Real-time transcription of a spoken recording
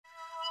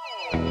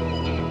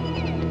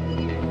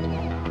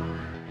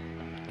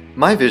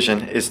My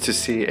vision is to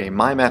see a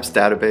MyMaps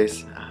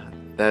database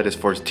that is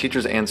for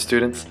teachers and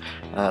students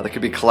that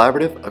could be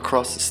collaborative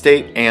across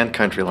state and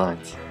country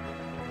lines.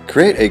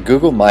 Create a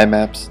Google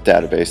MyMaps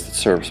database that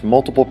serves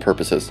multiple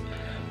purposes.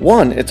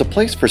 One, it's a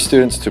place for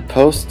students to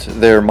post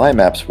their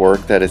MyMaps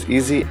work that is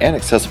easy and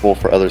accessible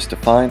for others to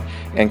find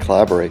and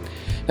collaborate.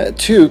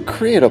 Two,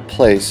 create a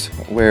place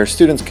where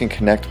students can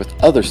connect with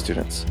other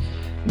students.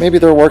 Maybe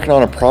they're working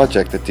on a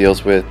project that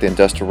deals with the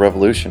Industrial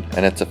Revolution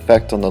and its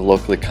effect on the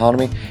local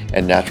economy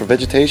and natural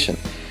vegetation.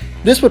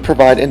 This would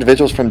provide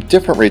individuals from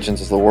different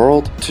regions of the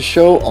world to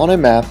show on a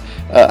map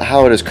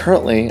how it is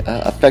currently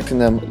affecting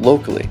them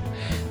locally.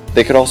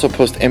 They could also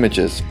post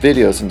images,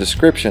 videos, and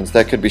descriptions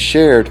that could be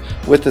shared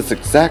with this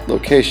exact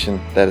location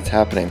that it's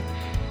happening.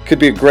 Could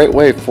be a great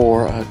way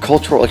for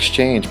cultural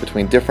exchange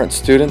between different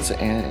students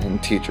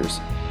and teachers.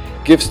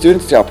 Give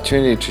students the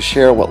opportunity to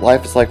share what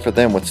life is like for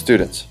them with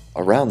students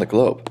around the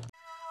globe.